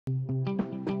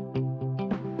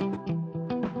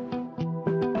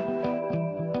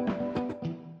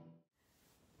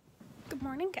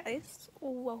guys,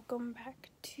 welcome back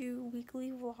to weekly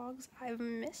vlogs. I've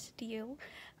missed you.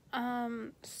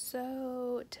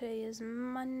 So today is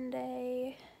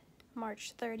Monday,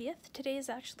 March 30th. Today is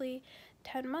actually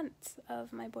 10 months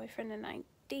of my boyfriend and I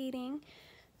dating.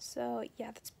 So yeah,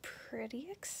 that's pretty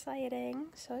exciting.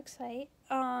 So excited.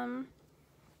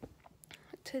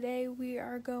 Today we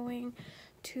are going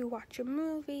to watch a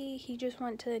movie. He just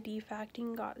went to the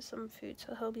defacting, got some food,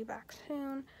 so he'll be back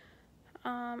soon.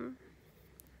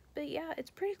 But yeah, it's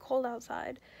pretty cold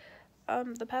outside.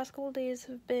 The past couple days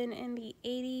have been in the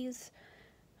 80s.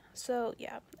 So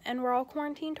yeah, and we're all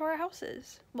quarantined to our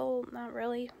houses. Well, not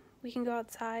really. We can go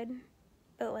outside,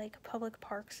 but like public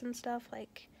parks and stuff,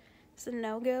 like, it's a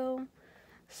no-go.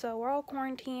 So we're all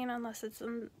quarantined unless it's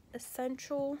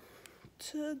essential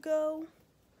to go.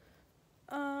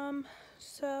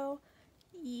 So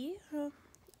yeah.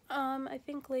 I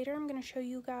think later I'm gonna show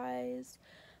you guys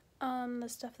the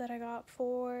stuff that I got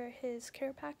for his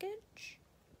care package.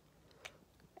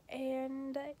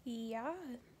 And yeah,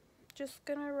 just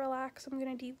gonna relax. I'm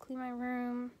gonna deep clean my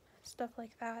room, stuff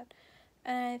like that.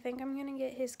 And I think I'm gonna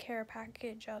get his care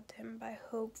package out to him by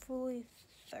hopefully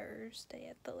Thursday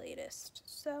at the latest.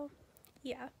 So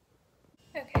yeah.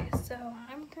 Okay, so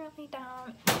I'm currently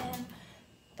down in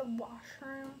the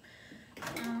washroom.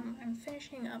 I'm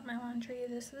finishing up my laundry.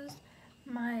 This is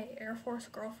my Air Force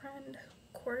Girlfriend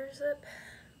quarter zip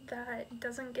that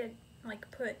doesn't get like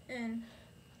put in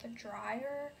the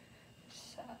dryer.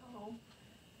 So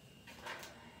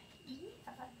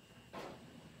yeah.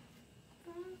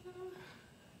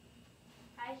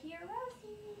 I hear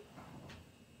Rosie.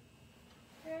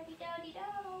 Rody dowdy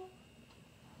do.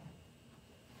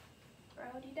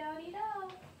 Rody dowdy do.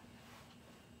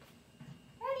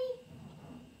 Ready?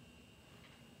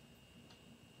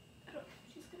 I don't know if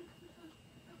she's gonna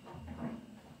come down.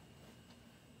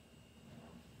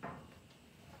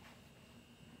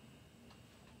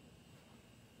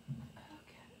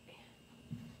 Okay.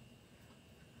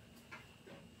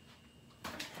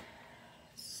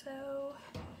 So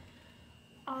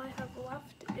all I have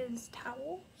left is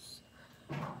towels,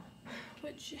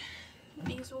 which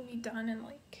these will be done in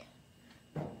like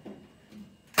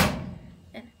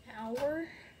an hour.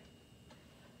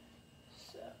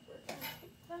 So we're gonna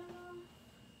take them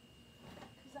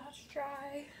because that's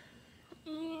dry.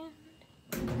 And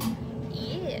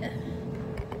yeah,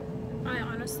 I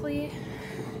honestly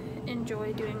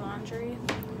enjoy doing laundry,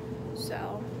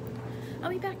 so I'll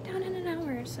be back down in an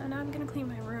hour. So now I'm gonna clean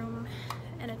my room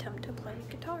and attempt to play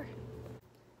guitar.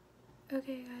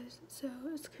 Okay guys, so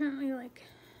it's currently like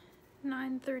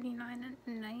 9:39 at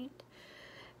night.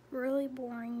 Really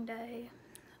boring day.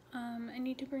 I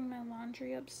need to bring my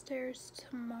laundry upstairs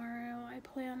tomorrow. I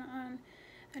plan on,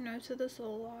 I know I said this a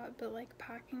lot, but like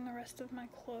packing the rest of my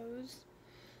clothes.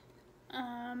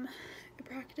 I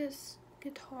practice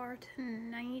guitar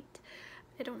tonight.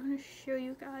 I don't want to show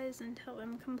you guys until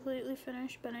I'm completely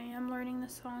finished, but I am learning the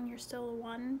song You're Still the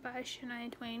One by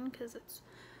Shania Twain because it's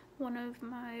one of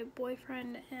my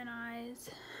boyfriend and I's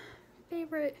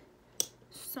favorite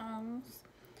songs.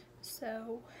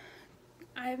 So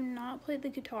I have not played the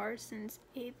guitar since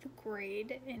 8th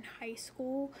grade in high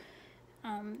school.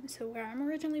 So where I'm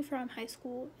originally from, high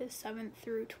school is 7th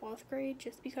through 12th grade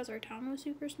just because our town was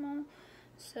super small.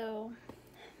 So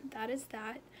that is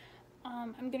that.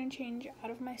 I'm gonna change out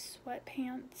of my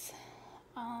sweatpants,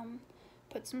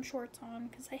 put some shorts on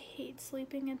because I hate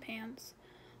sleeping in pants.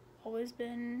 Always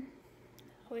been,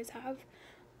 always have.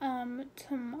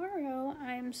 Tomorrow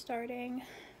I'm starting,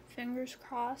 fingers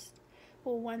crossed,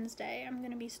 well, Wednesday, I'm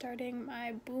gonna be starting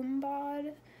my Boom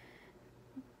Bod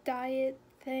diet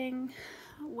thing,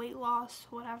 weight loss,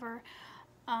 whatever,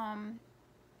 because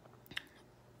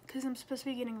I'm supposed to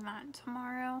be getting that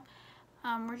tomorrow.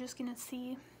 We're just gonna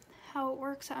see how it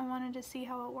works. I wanted to see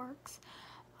how it works.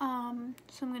 So I'm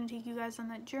gonna take you guys on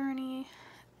that journey,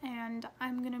 and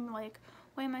I'm gonna like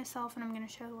weigh myself, and I'm gonna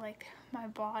show like my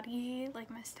body,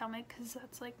 like my stomach, because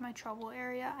that's like my trouble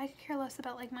area. I could care less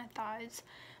about like my thighs,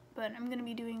 but I'm gonna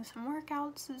be doing some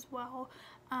workouts as well.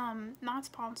 Not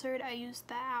sponsored. I use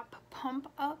the app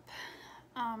Pump Up.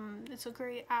 It's a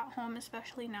great at home,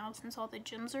 especially now since all the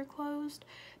gyms are closed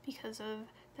because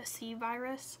of the C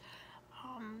virus.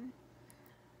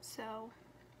 So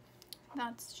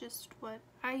that's just what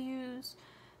I use.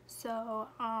 So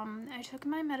I took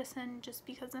my medicine just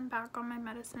because I'm back on my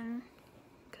medicine,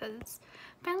 because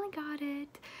finally got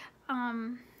it.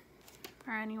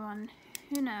 For anyone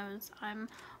who knows, I'm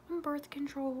on birth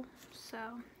control,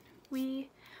 so we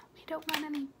don't want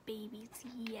any babies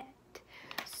yet.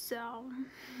 So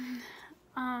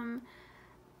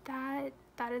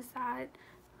that is that.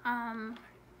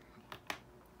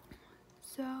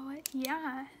 So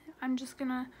yeah, I'm just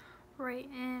gonna write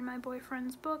in my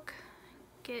boyfriend's book,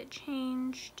 get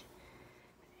changed,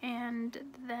 and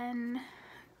then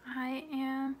I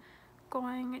am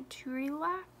going to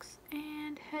relax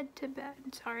and head to bed.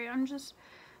 Sorry, I'm just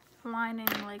lining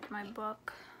like my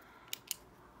book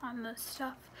on the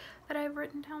stuff that I've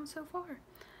written down so far.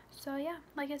 So yeah,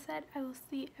 like I said, I will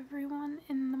see everyone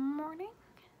in the morning.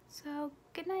 So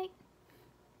good night.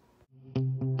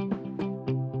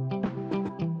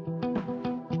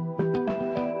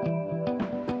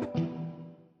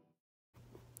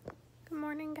 Good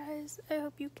morning, guys. I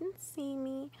hope you can see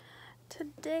me.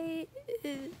 Today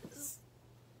is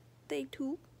day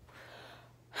 2.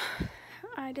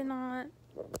 I did not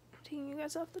take you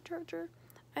guys off the charger.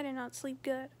 I did not sleep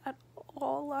good at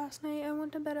all last night. I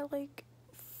went to bed at like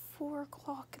 4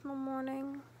 o'clock in the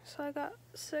morning, so I got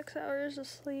 6 hours of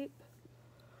sleep.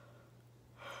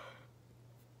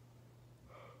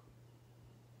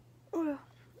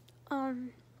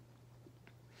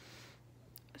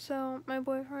 So my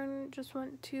boyfriend just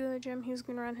went to the gym. He's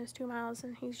gonna run his 2 miles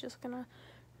and he's just gonna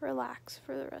relax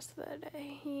for the rest of the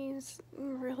day. He's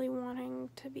really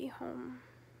wanting to be home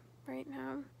right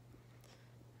now.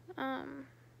 I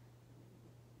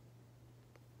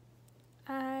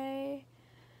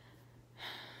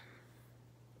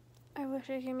wish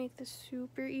I could make this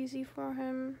super easy for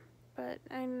him, but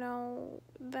I know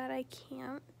that I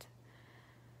can't,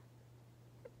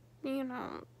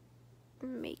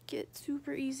 make it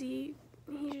super easy.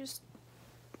 He's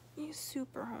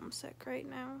super homesick right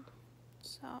now,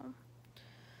 so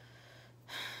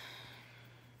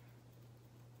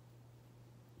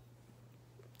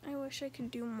I wish I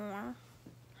could do more,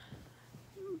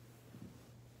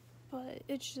 but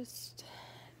it's just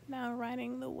now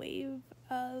riding the wave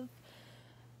of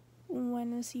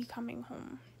when is he coming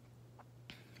home,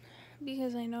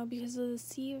 because I know because of the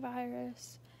C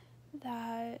virus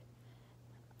that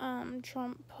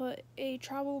Trump put a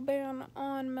travel ban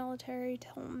on military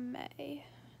till May,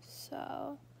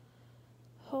 so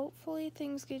hopefully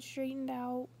things get straightened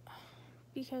out,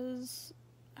 because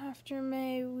after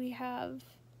May we have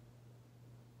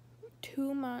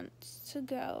 2 months to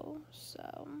go,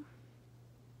 so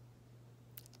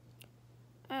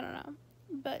I don't know.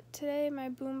 But today my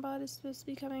Boombot is supposed to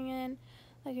be coming in.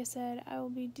 Like I said, I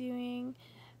will be doing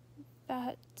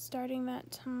that, starting that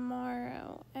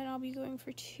tomorrow, and I'll be going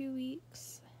for 2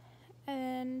 weeks.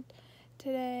 And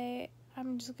today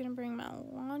I'm just gonna bring my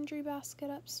laundry basket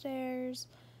upstairs,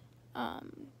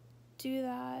 do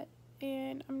that,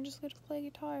 and I'm just gonna play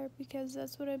guitar because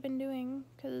that's what I've been doing,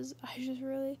 because I just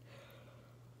really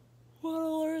want to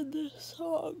learn this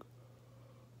song.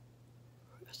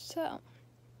 So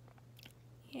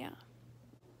yeah.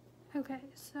 Okay,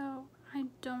 so I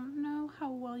don't know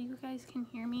how well you guys can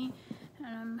hear me, and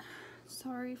I'm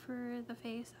sorry for the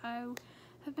face. I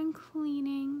have been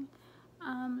cleaning.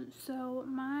 So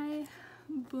my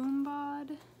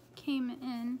Boombot came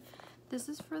in. This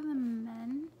is for the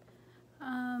men.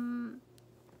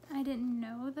 I didn't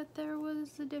know that there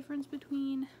was a difference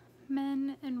between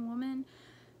men and women,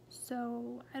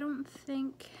 so I don't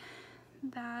think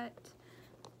that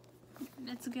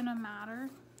it's gonna matter.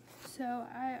 So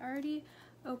I already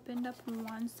opened up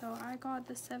one, so I got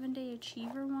the 7-Day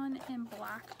Achiever one in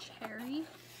black cherry.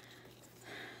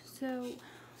 So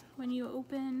when you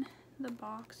open the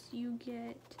box, you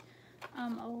get a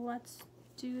let's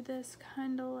do this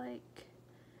kind of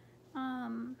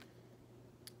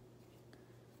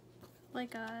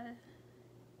like a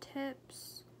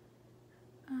tips,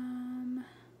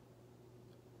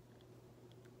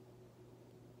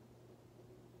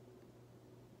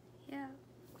 yeah,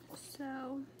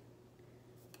 so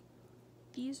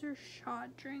these are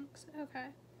shot drinks.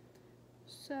 Okay,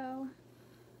 so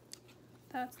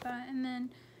that's that, and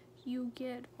then you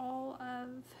get all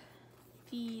of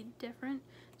the different,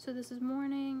 so this is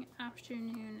morning,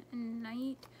 afternoon, and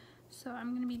night. So I'm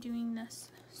going to be doing this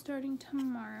starting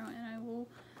tomorrow, and I will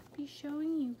be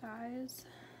showing you guys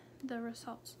the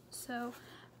results. So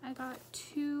I got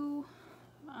 2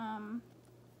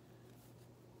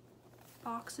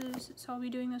 boxes, so I'll be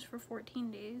doing this for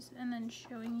 14 days and then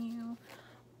showing you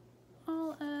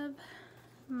all of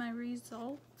my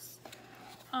results.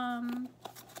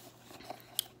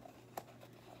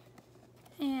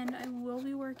 And I will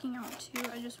be working out too.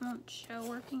 I just won't show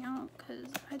working out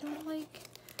because I don't like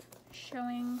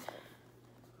showing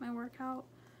my workout.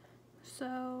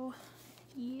 So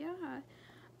yeah,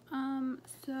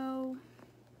 so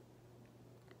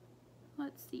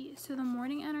let's see. So the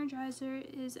morning energizer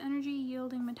is energy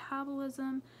yielding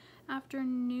metabolism.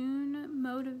 Afternoon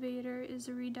motivator is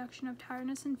a reduction of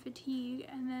tiredness and fatigue,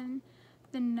 and then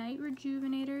The night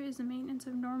rejuvenator is the maintenance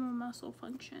of normal muscle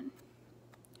function.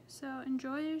 So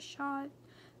enjoy a shot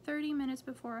 30 minutes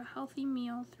before a healthy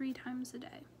meal 3 times a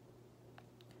day.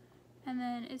 And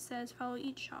then it says follow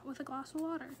each shot with a glass of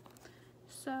water.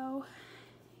 So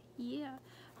yeah,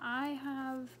 I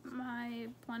have my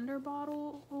blender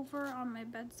bottle over on my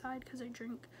bedside because I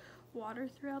drink water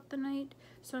throughout the night.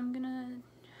 So I'm gonna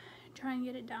try and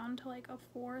get it down to like a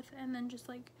fourth and then just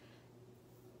like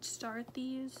start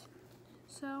these.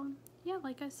 So yeah,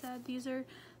 like I said, these are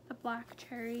the black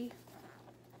cherry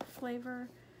flavor.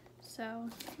 So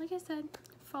like I said,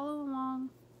 follow along.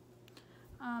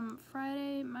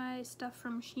 Friday my stuff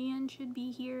from Shein should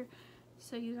be here,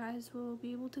 so you guys will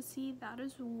be able to see that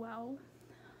as well.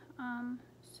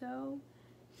 So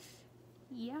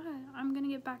yeah, I'm gonna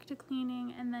get back to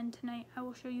cleaning, and then tonight I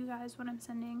will show you guys what I'm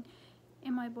sending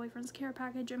in my boyfriend's care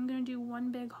package. I'm gonna do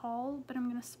one big haul, but I'm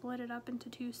gonna split it up into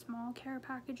 2 small care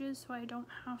packages so I don't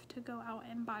have to go out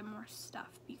and buy more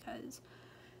stuff because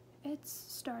it's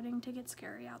starting to get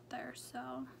scary out there.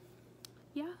 So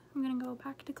yeah, I'm gonna go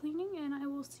back to cleaning and I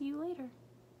will see you later.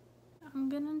 I'm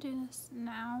gonna do this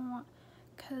now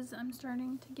because I'm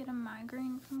starting to get a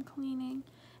migraine from cleaning.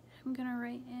 I'm gonna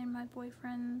write in my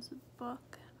boyfriend's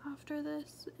book after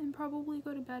this and probably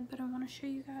go to bed, but I want to show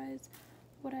you guys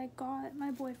what I got my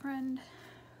boyfriend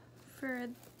for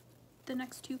the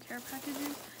next 2 care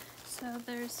packages. So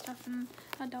there's stuff in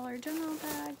a Dollar General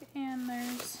bag and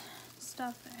there's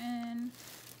stuff in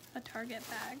a Target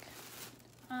bag.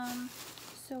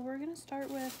 So we're gonna start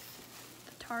with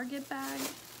the Target bag.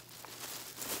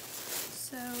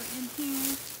 So in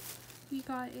here we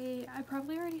got I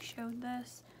probably already showed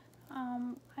this.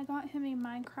 I got him a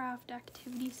Minecraft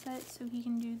activity set so he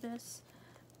can do this.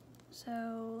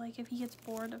 So like if he gets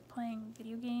bored of playing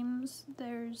video games,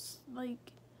 there's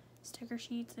like sticker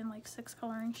sheets and like 6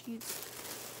 coloring sheets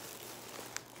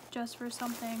just for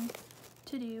something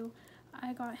to do.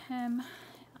 I got him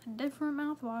a different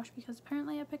mouthwash because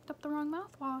apparently I picked up the wrong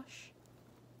mouthwash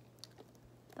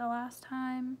the last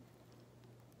time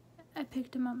I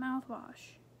picked him up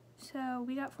mouthwash. So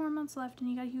we got 4 months left and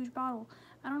he got a huge bottle.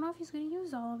 I don't know if he's going to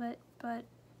use all of it, but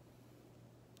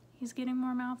he's getting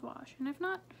more mouthwash. And if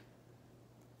not,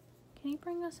 can he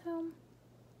bring us home?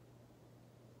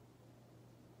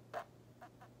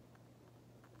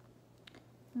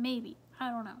 Maybe. I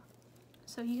don't know.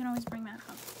 So you can always bring that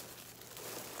home.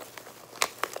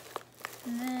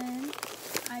 And then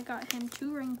I got him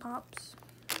 2 ring pops.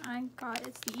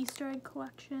 It's the Easter egg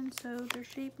collection, so they're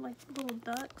shaped like little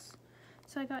ducks.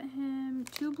 So I got him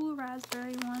 2 blue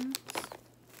raspberry ones.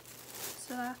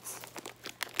 So that's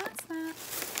that.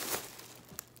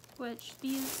 Which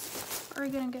these are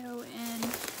gonna go in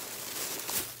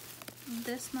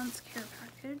this month's care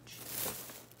package.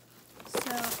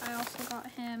 So I also got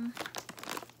him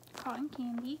cotton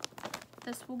candy.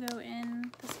 This will go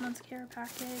in this month's care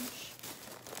package.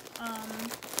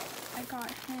 I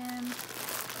got him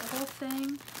a whole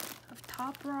thing of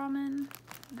Top Ramen.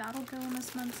 That'll go in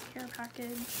this month's care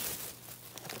package.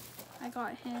 I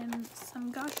got him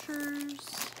some Gushers,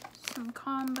 some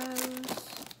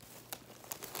combos,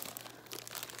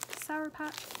 Sour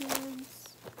Patch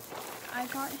Kids. I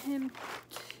got him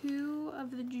 2 of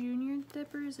the Junior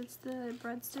Dippers. It's the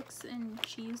breadsticks and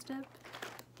cheese dip.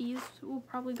 These will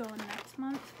probably go in next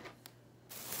month.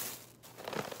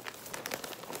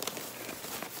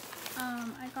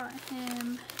 I got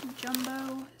him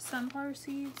jumbo sunflower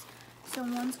seeds. So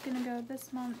one's gonna go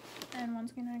this month and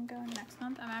one's gonna go next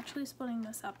month. I'm actually splitting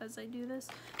this up as I do this.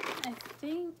 I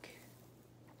think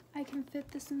I can fit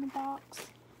this in the box,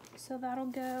 so that'll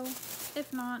go.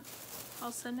 If not,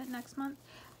 I'll send it next month.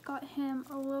 Got him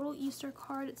a little Easter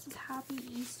card. It says Happy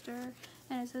Easter,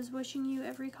 and it says wishing you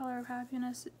every color of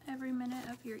happiness every minute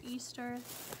of your Easter.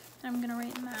 And I'm gonna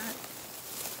write in that.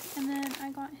 And then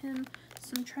I got him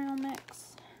some trail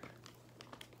mix.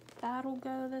 That'll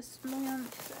go this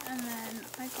month. And then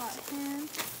I got him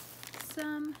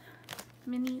some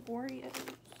mini Oreos.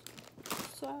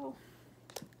 So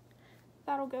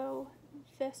that'll go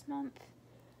this month.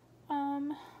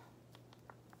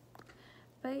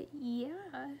 But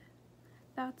yeah,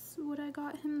 that's what I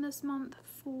got him this month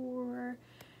for,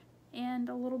 and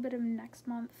a little bit of next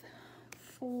month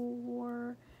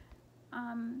for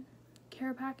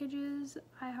care packages.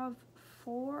 I have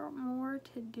 4 more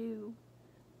to do.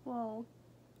 Well,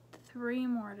 3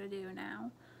 more to do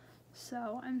now.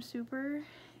 So I'm super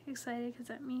excited because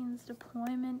that means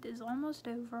deployment is almost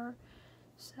over.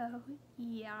 So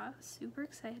yeah, super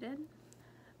excited.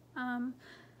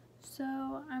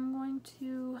 So I'm going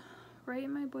to write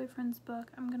in my boyfriend's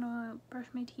book. I'm gonna brush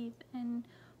my teeth and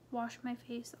wash my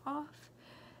face off.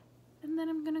 and then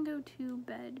I'm gonna go to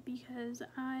bed because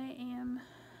I am,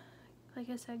 like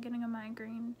I said, getting a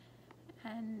migraine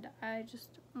and I just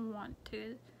want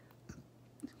to,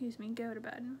 excuse me, go to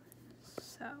bed.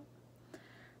 So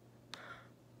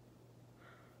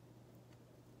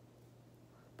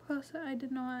plus I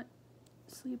did not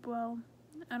sleep well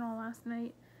at all last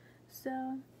night.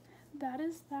 So that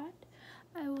is that.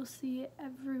 I will see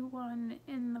everyone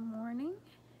in the morning.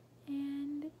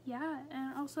 And yeah,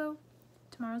 and also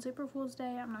tomorrow's April Fool's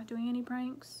Day. I'm not doing any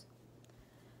pranks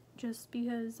just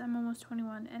because I'm almost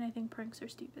 21 and I think pranks are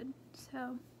stupid.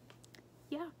 So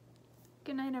yeah,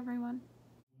 good night everyone.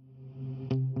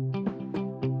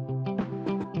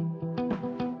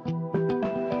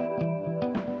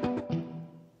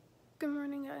 Good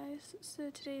morning guys. So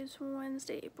today is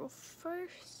Wednesday, April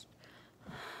 1st.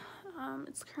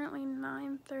 It's currently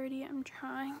 9:30. I'm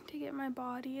trying to get my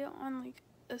body on like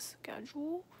a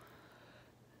schedule.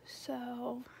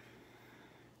 So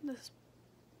this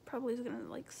probably is gonna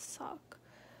like suck.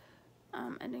 I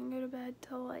didn't go to bed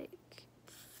till like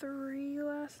 3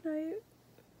 last night.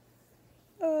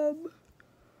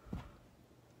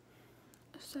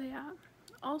 So yeah.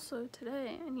 Also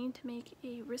today I need to make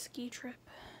a risky trip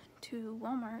to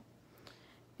Walmart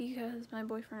because my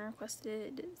boyfriend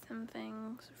requested some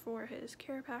things for his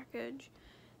care package.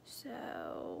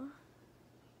 So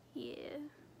yeah.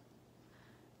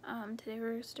 Today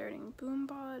we're starting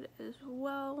BoomBod as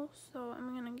well, so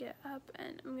I'm gonna get up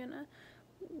and I'm gonna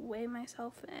weigh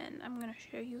myself and I'm gonna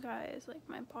show you guys like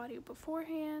my body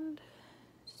beforehand.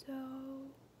 So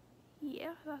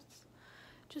yeah, that's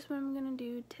just what I'm gonna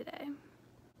do today.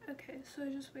 Okay, so I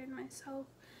just weighed myself.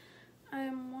 I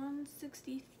am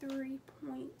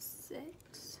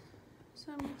 163.6.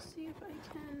 So I'm gonna see if I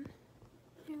can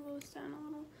angle this down a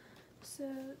little.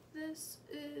 So this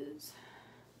is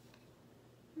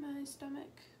my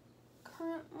stomach.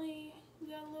 Currently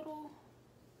got a little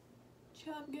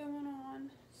chub going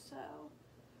on, so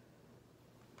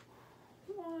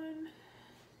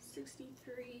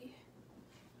 163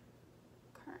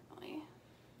 currently.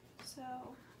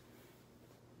 So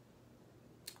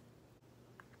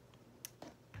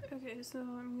okay, so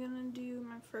I'm gonna do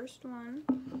my first one.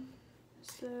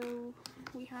 So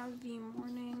we have the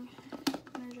morning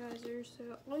energizer.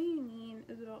 So all you need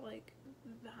is about like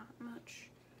that much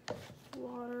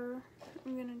water.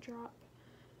 I'm gonna drop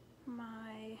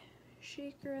my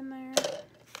shaker in there.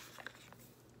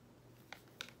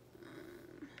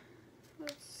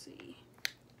 Let's see.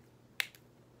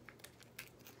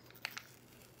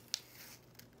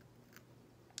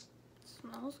 It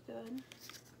smells good,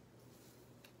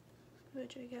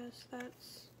 which I guess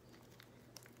that's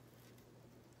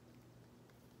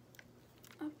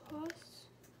a plus.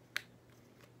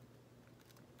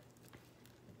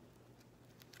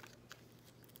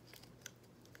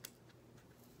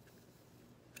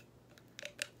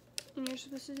 And you're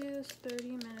supposed to do this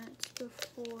 30 minutes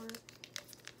before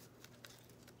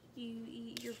you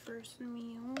eat your first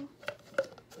meal,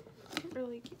 or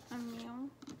like a meal.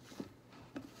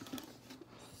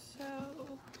 So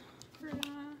we're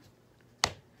gonna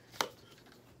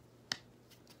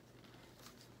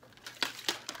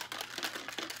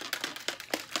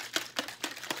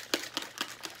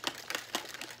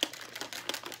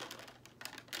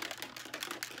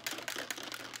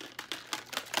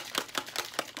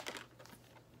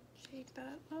shake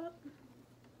that up.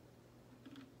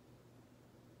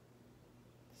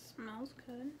 Smells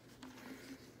good.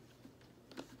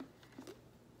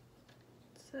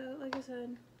 So like I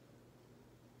said,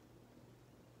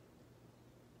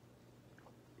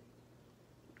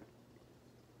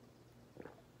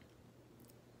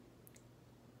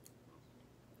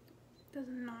 does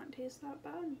not taste that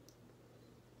bad.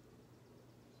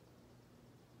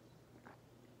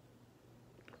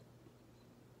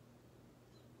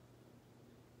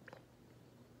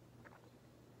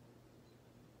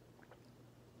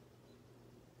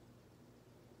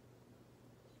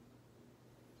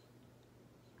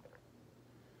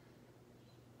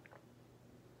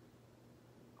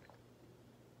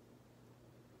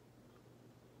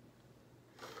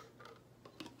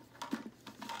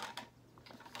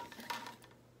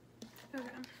 Okay,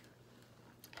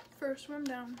 first one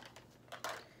down.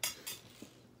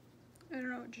 I don't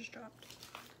know what just dropped.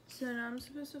 So now I'm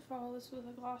supposed to follow this with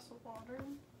a glass of water.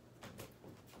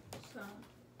 So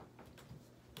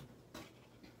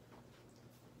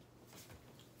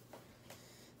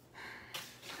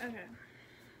okay.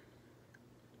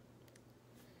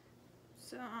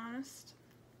 So honest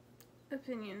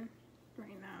opinion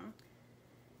right now,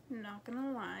 not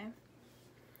gonna lie.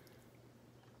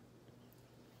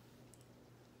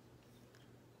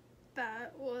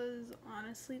 That was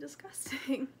honestly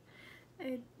disgusting.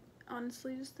 I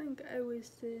honestly just think I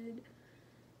wasted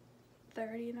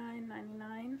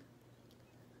 $39.99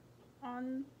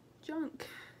 on junk.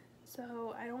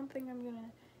 So I don't think I'm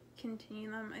gonna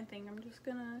continue them. I think I'm just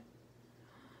gonna,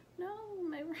 no,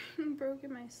 my ring broke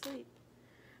in my sleep.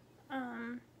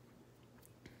 I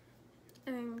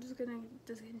think I'm just gonna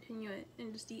discontinue it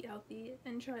and just eat healthy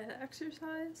and try to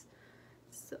exercise.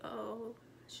 So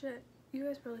shit, you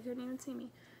guys probably couldn't even see me.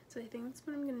 So I think that's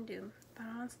what I'm gonna do. That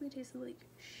honestly tasted like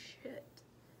shit.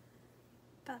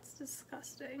 That's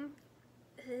disgusting.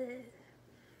 Ugh.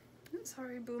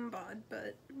 Sorry, Boom Bod,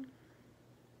 but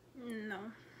no.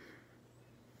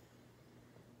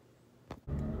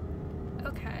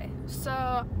 Okay,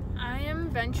 so I am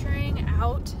venturing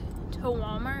out to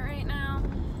Walmart right now,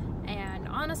 and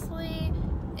honestly,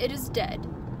 it is dead.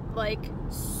 Like,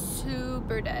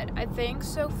 super dead. I think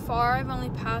so far I've only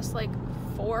passed like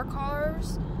 4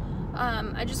 cars.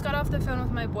 I just got off the phone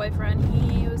with my boyfriend.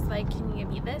 He was like, can you give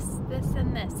me this, this,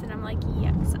 and this? And I'm like,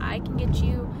 yes, I can get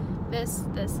you this,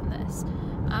 this, and this.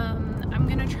 I'm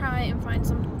gonna try and find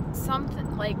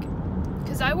something like,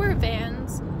 cause I wear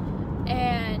Vans,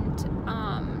 and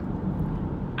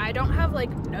I don't have like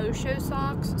no-show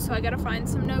socks, so I gotta find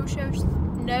some no-show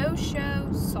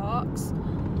socks.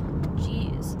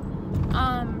 Jeez.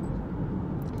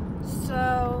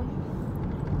 So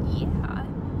yeah.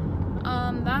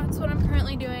 That's what I'm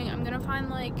currently doing. I'm gonna find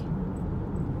like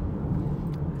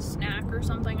a snack or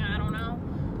something, I don't know.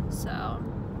 So,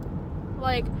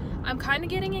 like, I'm kind of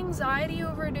getting anxiety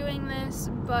over doing this,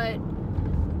 but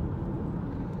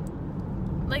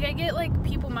like, I get like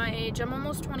people my age, I'm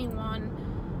almost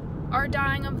 21, are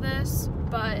dying of this,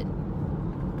 but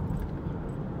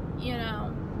you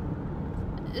know,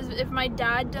 if my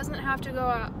dad doesn't have to go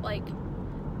out, like,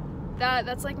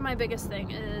 that's like my biggest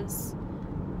thing is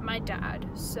my dad.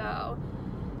 So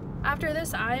after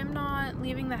this, I am not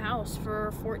leaving the house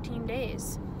for 14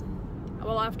 days.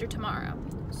 Well, after tomorrow.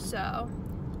 So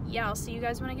yeah, I'll see you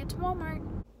guys when I get to Walmart.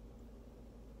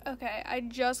 Okay, I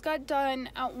just got done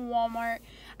at Walmart.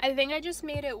 I think I just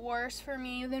made it worse for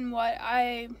me than what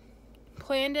I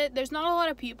planned it. There's not a lot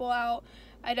of people out.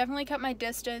 I definitely kept my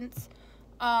distance.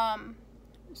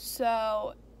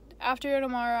 So after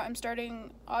tomorrow, I'm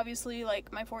starting, obviously,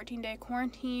 like, my 14-day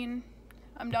quarantine.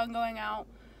 I'm done going out.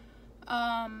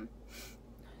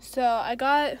 So I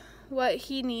got what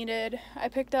he needed. I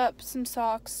picked up some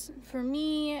socks for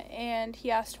me, and he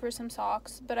asked for some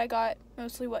socks, but I got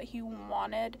mostly what he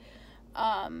wanted.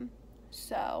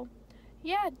 So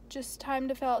yeah, just time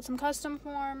to fill out some custom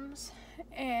forms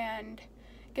and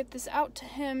get this out to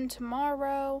him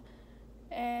tomorrow.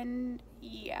 And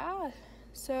yeah,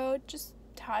 so just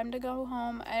time to go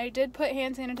home. I did put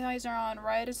hand sanitizer on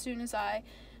right as soon as I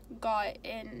got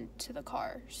into the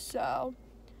car. So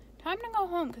time to go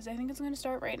home because I think it's going to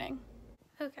start raining.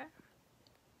 Okay,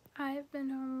 I've been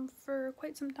home for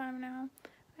quite some time now.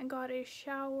 I got a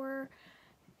shower,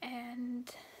 and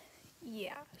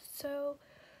yeah, so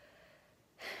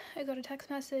I got a text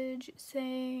message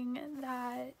saying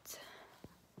that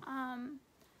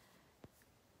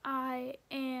I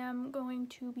am going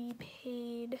to be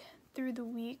paid through the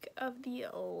week of the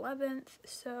 11th,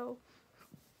 so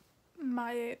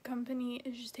my company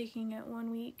is just taking it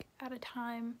 1 week at a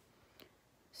time,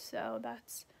 so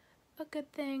that's a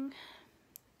good thing.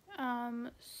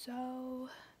 So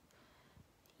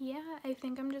yeah, I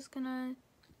think I'm just gonna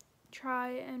try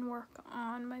and work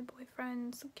on my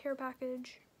boyfriend's care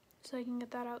package so I can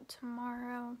get that out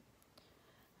tomorrow.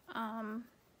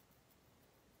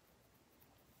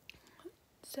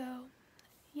 So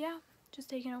yeah, just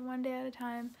taking it one day at a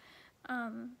time.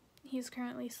 He's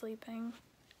currently sleeping.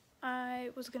 I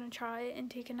was gonna try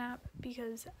and take a nap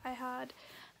because I had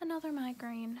another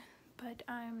migraine, but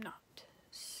I'm not.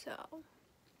 So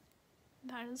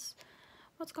that is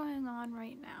what's going on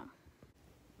right now.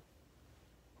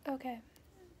 Okay,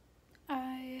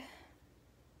 I'm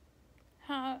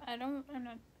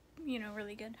not,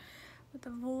 really good with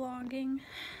the vlogging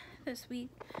this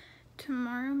week.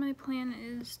 Tomorrow my plan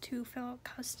is to fill out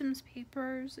customs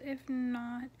papers, if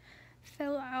not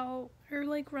fill out or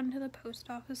like run to the post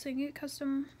office and get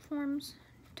custom forms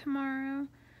tomorrow,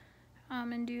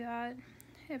 and do that.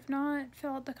 If not,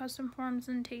 fill out the custom forms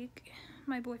and take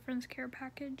my boyfriend's care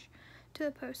package to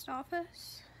the post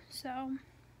office. So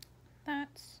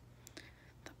that's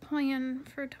the plan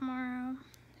for tomorrow.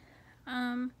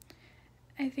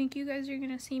 I think you guys are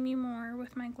gonna see me more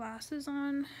with my glasses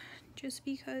on, just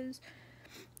because,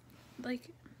 like,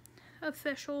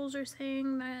 officials are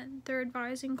saying that they're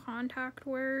advising contact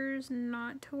wearers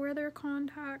not to wear their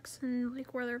contacts and,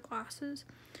 like, wear their glasses.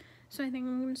 So I think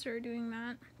I'm gonna start doing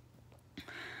that.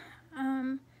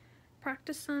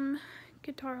 Practiced some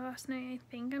guitar last night. I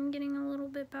think I'm getting a little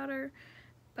bit better,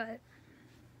 but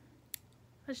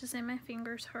let's just say my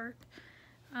fingers hurt.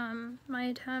 My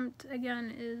attempt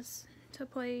again is to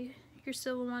play You're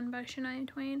Still the One by Shania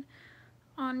Twain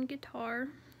on guitar.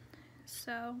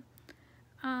 So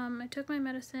I took my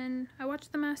medicine. I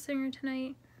watched The Masked Singer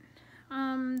tonight.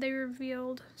 They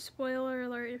revealed, spoiler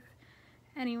alert if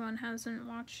anyone hasn't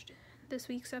watched this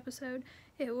week's episode,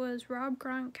 it was Rob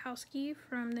Gronkowski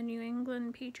from the New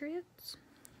England Patriots.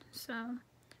 So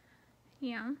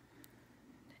yeah,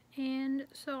 and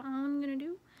so all I'm gonna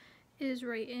do is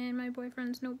write in my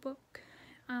boyfriend's notebook,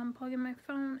 plug in my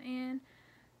phone, and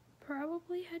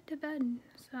probably head to bed.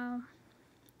 So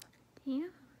yeah,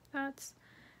 that's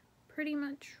pretty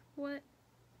much what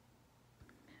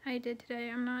I did today.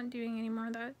 I'm not doing any more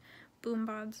of that boom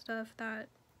bod stuff. That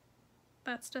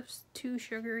stuff's too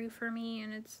sugary for me,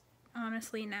 and it's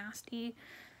honestly nasty.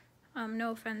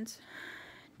 No offense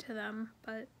to them,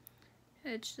 but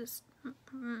it's just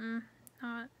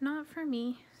not for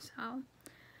me. So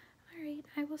alright,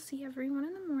 I will see everyone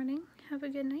in the morning. Have a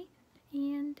good night,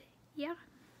 and yeah.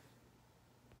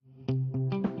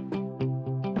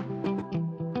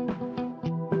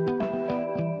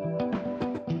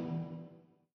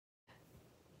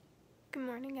 Good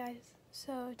morning, guys.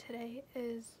 So today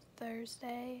is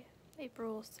Thursday,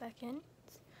 April 2nd.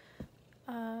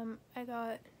 I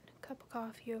got a cup of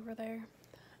coffee over there.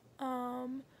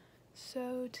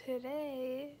 So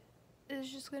today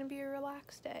is just gonna be a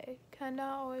relaxed day. Kinda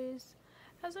always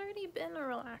has already been a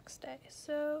relaxed day.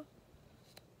 So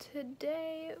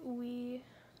today we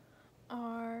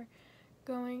are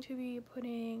going to be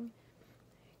putting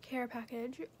care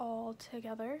package all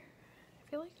together. I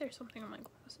feel like there's something on my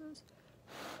glasses.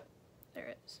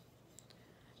 There is.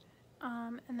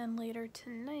 And then later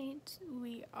tonight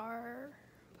we are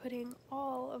putting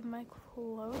all of my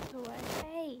clothes away.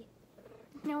 Hey!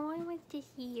 No one wants to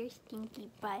see your stinky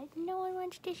butt. No one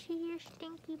wants to see your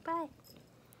stinky butt.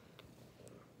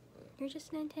 You're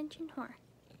just an attention whore.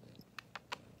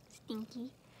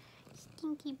 Stinky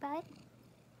butt.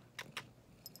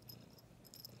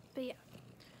 But yeah,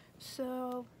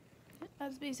 so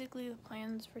that's basically the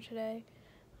plans for today.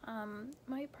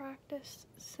 Might practice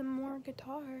some more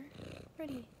guitar.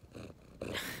 Ready.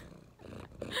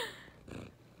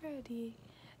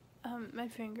 My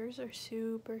fingers are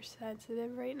super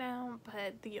sensitive right now,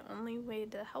 but the only way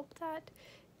to help that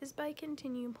is by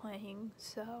continue playing.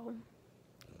 So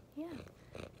yeah,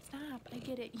 stop. I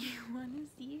get it. You want to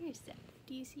see yourself.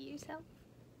 Do you see yourself?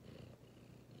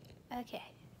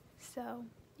 Okay, so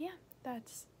yeah,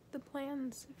 that's the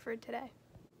plans for today.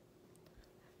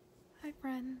 Hi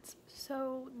friends,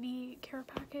 so the care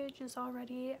package is all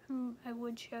ready. I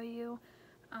would show you,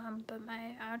 but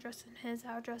my address and his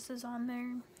address is on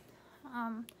there.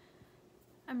 I'm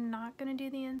not gonna do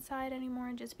the inside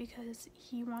anymore just because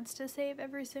he wants to save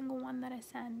every single one that I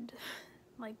send,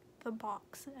 like the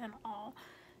box and all,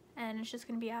 and it's just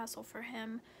gonna be a hassle for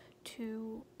him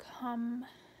to come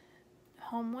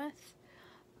home with.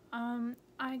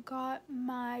 I got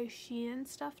my Shein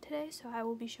stuff today, so I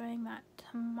will be showing that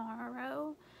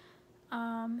tomorrow.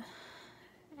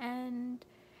 And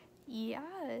yeah,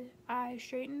 I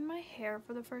straightened my hair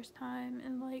for the first time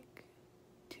in like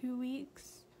 2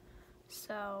 weeks,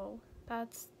 so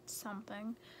that's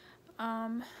something.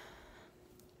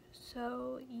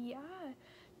 So yeah,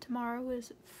 tomorrow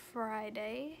is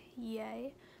Friday,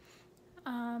 yay.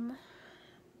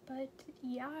 But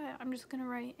yeah, I'm just gonna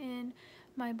write in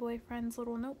my boyfriend's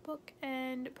little notebook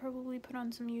and probably put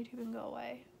on some YouTube and go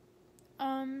away.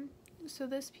 So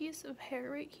this piece of hair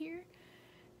right here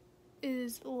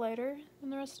is lighter than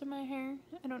the rest of my hair.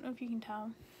 I don't know if you can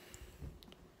tell.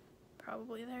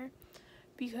 Probably there.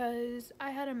 Because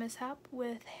I had a mishap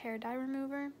with hair dye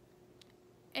remover,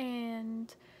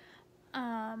 and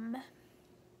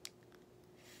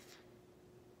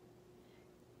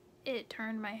it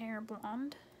turned my hair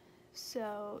blonde.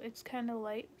 So it's kind of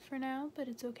light for now, but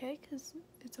it's okay because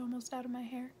it's almost out of my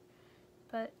hair.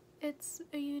 But it's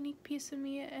a unique piece of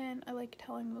me, and I like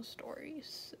telling those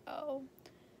stories. So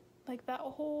like that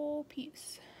whole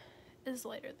piece is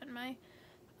lighter than my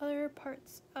other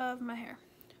parts of my hair.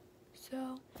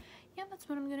 So yeah, that's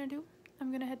what I'm gonna do. I'm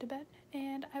gonna head to bed,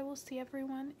 and I will see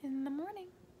everyone in the morning.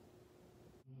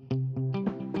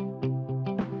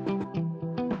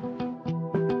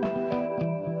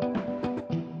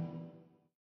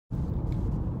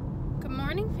 Good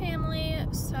morning, family.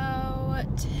 So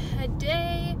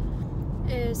today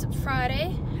is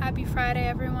Friday. Happy Friday,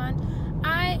 everyone.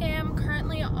 I am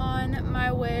currently on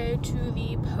my way to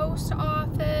the post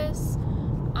office.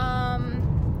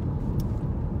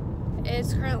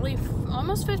 It's currently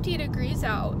almost 50 degrees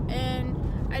out, and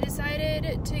I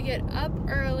decided to get up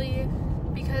early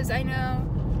because I know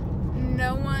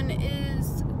no one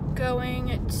is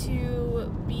going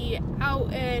to be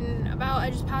out and about.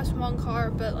 I just passed one car,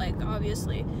 but like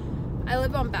obviously I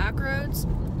live on back roads,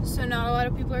 so not a lot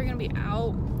of people are gonna be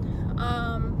out.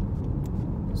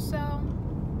 So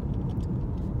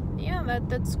yeah,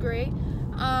 that's great.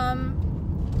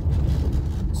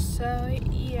 So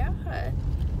yeah,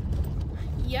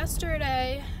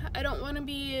 yesterday, I don't want to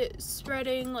be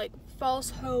spreading like false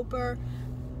hope or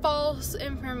false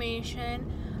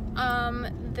information.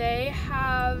 They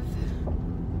have,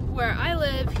 where I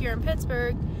live here in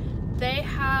Pittsburgh, they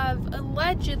have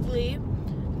allegedly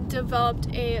developed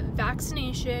a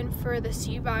vaccination for the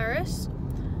C virus.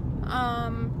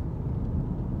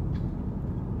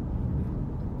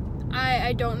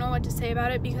 I don't know what to say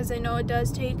about it because I know it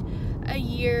does take a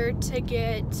year to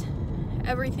get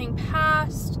everything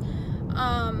passed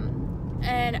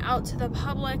and out to the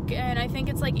public, and I think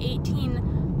it's like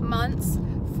 18 months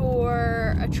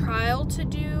for a trial to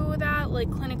do that, like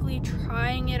clinically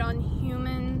trying it on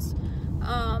humans.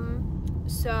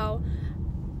 So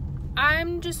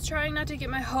I'm just trying not to get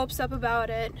my hopes up about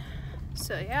it.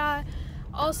 So yeah.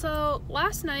 Also,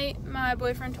 last night my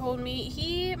boyfriend told me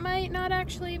he might not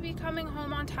actually be coming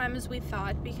home on time as we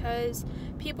thought, because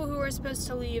people who were supposed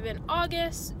to leave in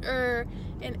August or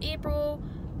in April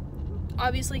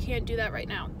obviously can't do that right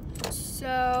now.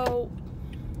 So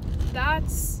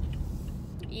that's,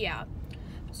 yeah.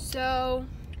 So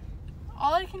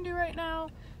all I can do right now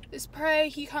is pray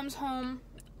he comes home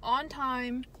on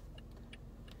time.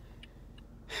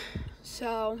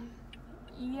 So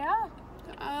yeah.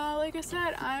 Like I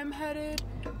said, I'm headed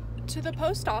to the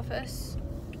post office.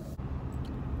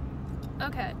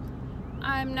 Okay,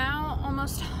 I'm now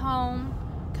almost home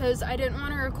because I didn't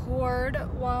want to record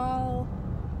while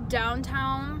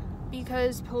downtown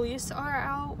because police are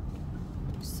out.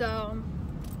 So,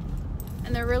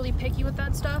 and they're really picky with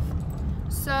that stuff.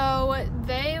 So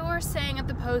they were saying at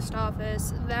the post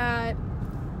office that,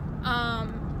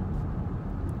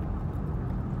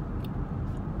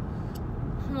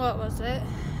 what was it?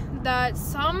 That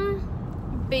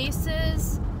some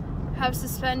bases have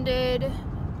suspended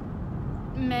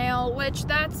mail, which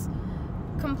that's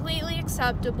completely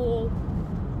acceptable.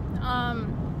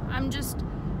 I'm just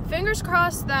fingers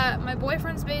crossed that my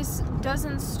boyfriend's base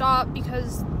doesn't stop,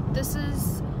 because this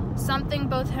is something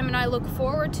both him and I look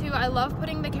forward to. I love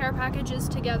putting the care packages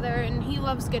together and he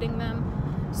loves getting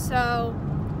them. So,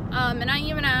 and I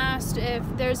even asked if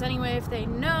there's any way if they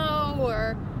know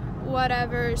or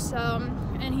whatever, so,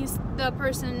 and he's the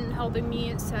person helping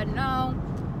me said no.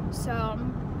 So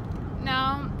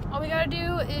now all we gotta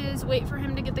do is wait for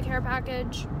him to get the care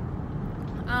package.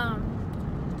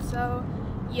 So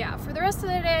yeah, for the rest of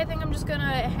the day I think I'm just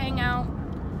gonna hang out.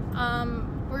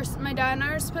 My dad and I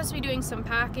are supposed to be doing some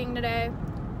packing today,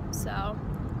 so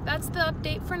that's the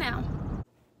update for now.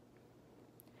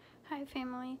 Hi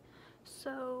family.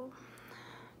 So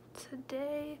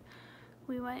today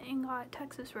we went and got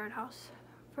Texas Roadhouse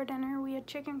for dinner. We had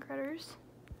chicken critters.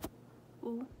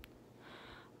 Ooh.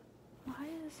 Why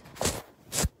is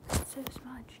it so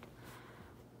smudged?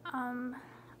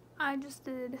 I just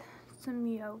did some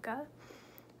yoga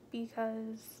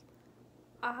because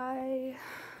I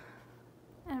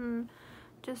am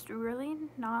just really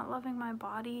not loving my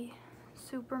body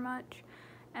super much,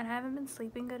 and I haven't been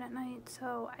sleeping good at night,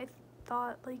 so I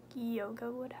thought like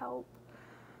yoga would help.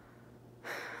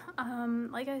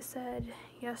 Like I said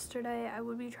yesterday, I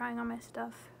would be trying on my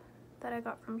stuff that I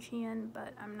got from Shein,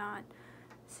 but I'm not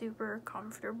super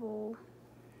comfortable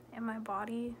in my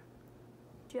body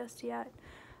just yet.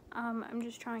 I'm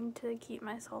just trying to keep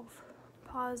myself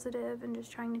positive and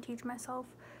just trying to teach myself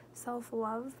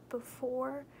self-love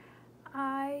before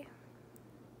I,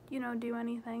 do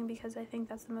anything, because I think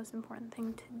that's the most important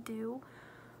thing to do.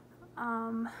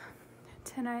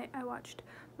 Tonight I watched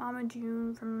Mama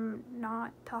June from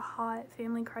Not to Hot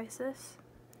Family Crisis.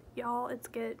 Y'all, it's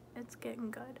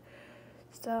getting good.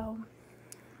 So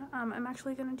I'm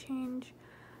actually gonna change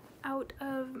out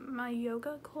of my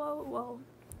yoga clothes. Well,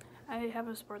 I have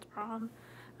a sports bra on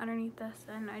underneath this,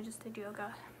 and I just did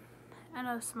yoga and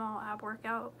a small ab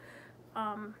workout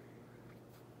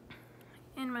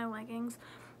in my leggings.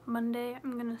 Monday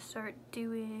I'm gonna start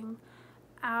doing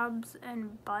abs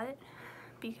and butt,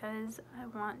 because I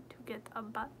want to get a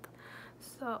butt.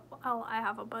 So, well, I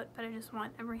have a butt, but I just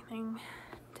want everything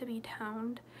to be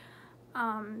toned.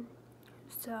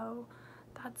 So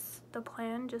that's the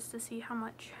plan, just to see how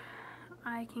much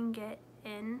I can get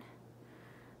in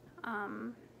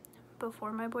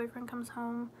before my boyfriend comes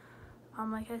home.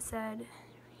 Like I said,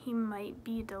 he might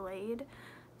be delayed,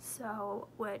 so,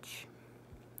 which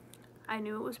I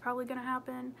knew it was probably gonna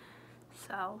happen,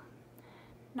 so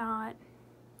not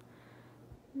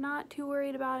too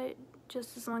worried about it.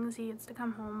 Just as long as he gets to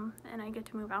come home and I get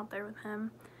to move out there with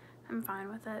him, I'm fine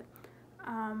with it.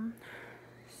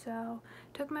 So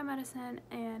took my medicine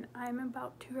and I'm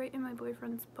about to write in my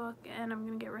boyfriend's book, and I'm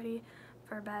gonna get ready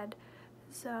for bed.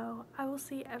 So I will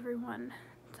see everyone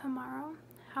tomorrow.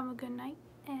 Have a good night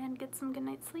and get some good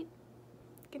night's sleep.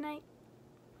 Good night.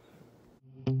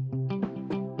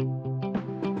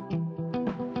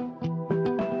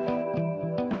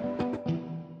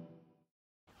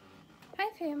 Hi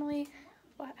family.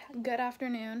 Good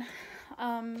afternoon.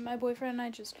 My boyfriend and I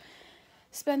just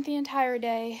spent the entire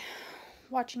day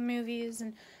watching movies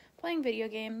and playing video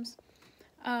games.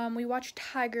 We watched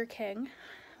Tiger King,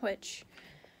 which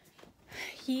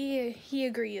he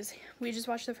agrees. We just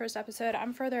watched the first episode.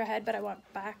 I'm further ahead, but I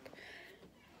went back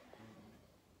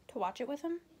to watch it with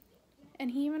him, and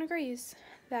he even agrees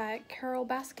that Carol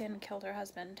Baskin killed her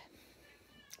husband.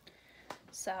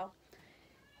 So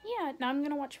yeah, now I'm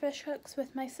gonna watch Fish Hooks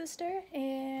with my sister,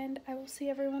 and I will see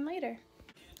everyone later.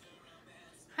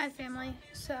 Hi family.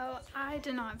 So I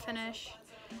did not finish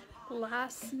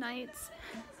last night's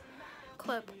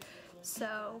clip,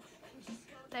 so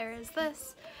there is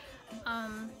this.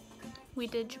 We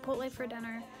did Chipotle for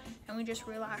dinner and we just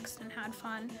relaxed and had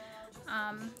fun.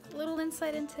 Little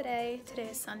insight in today. Today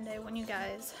is Sunday when you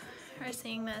guys are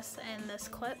seeing this and this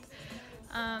clip.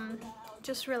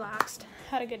 Just relaxed,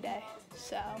 had a good day.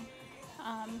 So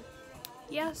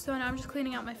yeah, so now I'm just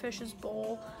cleaning out my fish's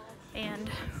bowl and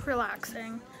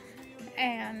relaxing,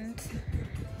 and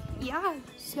yeah,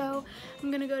 so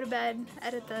I'm gonna go to bed,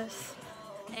 edit this,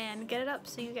 and get it up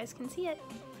so you guys can see it.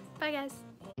 Bye guys.